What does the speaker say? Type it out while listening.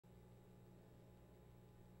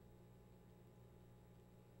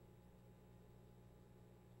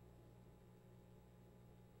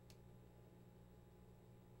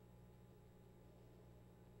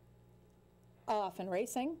Off and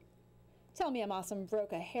racing. Tell Me I'm Awesome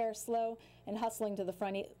broke a hair slow, and hustling to the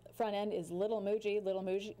front end is Little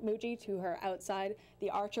Muji to her outside, the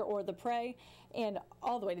Archer or the Prey, and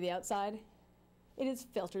all the way to the outside, it is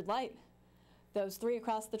Filtered Light. Those three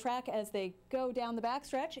across the track as they go down the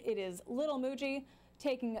backstretch, it is Little Muji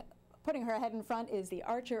putting her head in front is the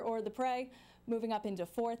Archer or the Prey. Moving up into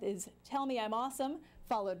fourth is Tell Me I'm Awesome,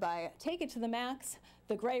 followed by Take It to the Max,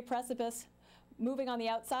 the Gray Precipice. Moving on the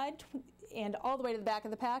outside and all the way to the back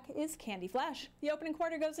of the pack is Candy Flash. The opening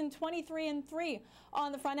quarter goes in 23-3.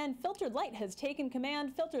 On the front end, Filtered Light has taken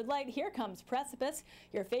command. Filtered Light, here comes Precipice,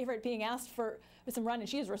 your favorite, being asked for some run, and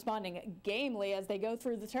she is responding gamely as they go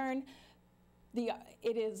through the turn.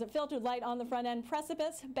 It is Filtered Light on the front end.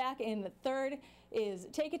 Precipice back in the third is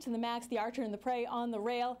Take It to the Max, the Archer and the Prey on the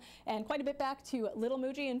rail, and quite a bit back to Little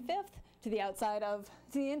Muji in fifth, to the inside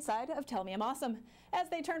of Tell Me I'm Awesome. As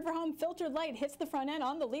they turn for home, Filtered Light hits the front end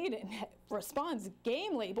on the lead and responds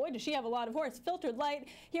gamely. Boy, does she have a lot of horse. Filtered Light,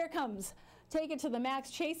 here comes Take It to the Max,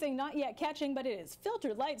 chasing, not yet catching, but it is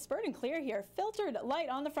Filtered Light spurting clear here. Filtered Light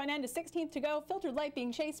on the front end is 16th to go. Filtered Light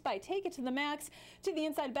being chased by Take It to the Max. To the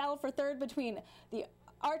inside, battle for third between the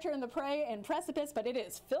Archer and the Prey and Precipice, but it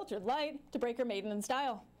is Filtered Light to break her maiden in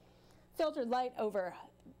style. Filtered Light over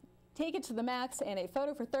Take It to the Max, and a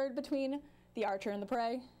photo for third between the Archer and the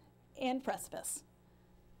Prey and Precipice.